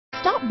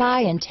Stop by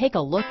and take a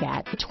look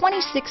at the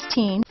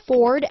 2016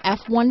 Ford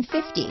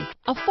F-150.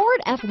 A Ford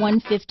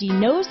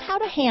F-150 knows how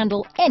to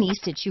handle any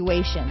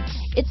situation.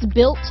 It's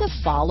built to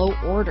follow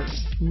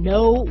orders,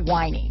 no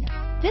whining.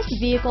 This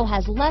vehicle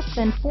has less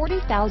than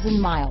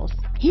 40,000 miles.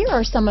 Here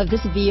are some of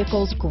this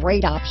vehicle's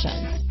great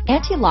options: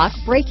 anti-lock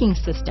braking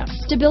system,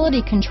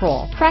 stability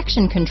control,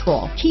 traction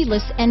control,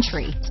 keyless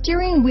entry,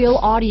 steering wheel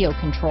audio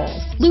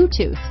controls,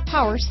 Bluetooth,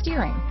 power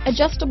steering,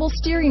 adjustable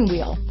steering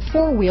wheel,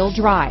 four-wheel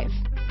drive,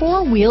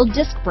 four-wheel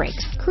disc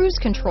brakes, cruise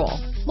control,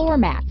 floor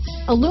mats,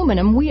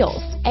 aluminum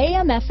wheels,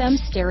 AM/FM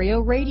stereo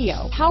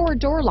radio, power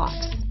door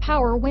locks,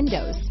 power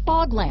windows,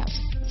 fog lamps,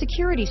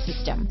 security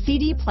system,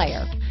 CD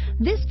player.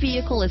 This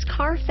vehicle is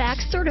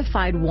Carfax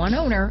certified one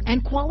owner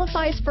and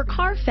qualifies for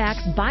Carfax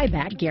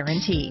buyback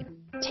guarantee.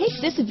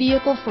 Take this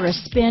vehicle for a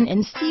spin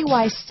and see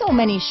why so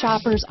many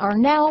shoppers are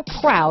now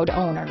proud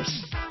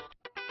owners.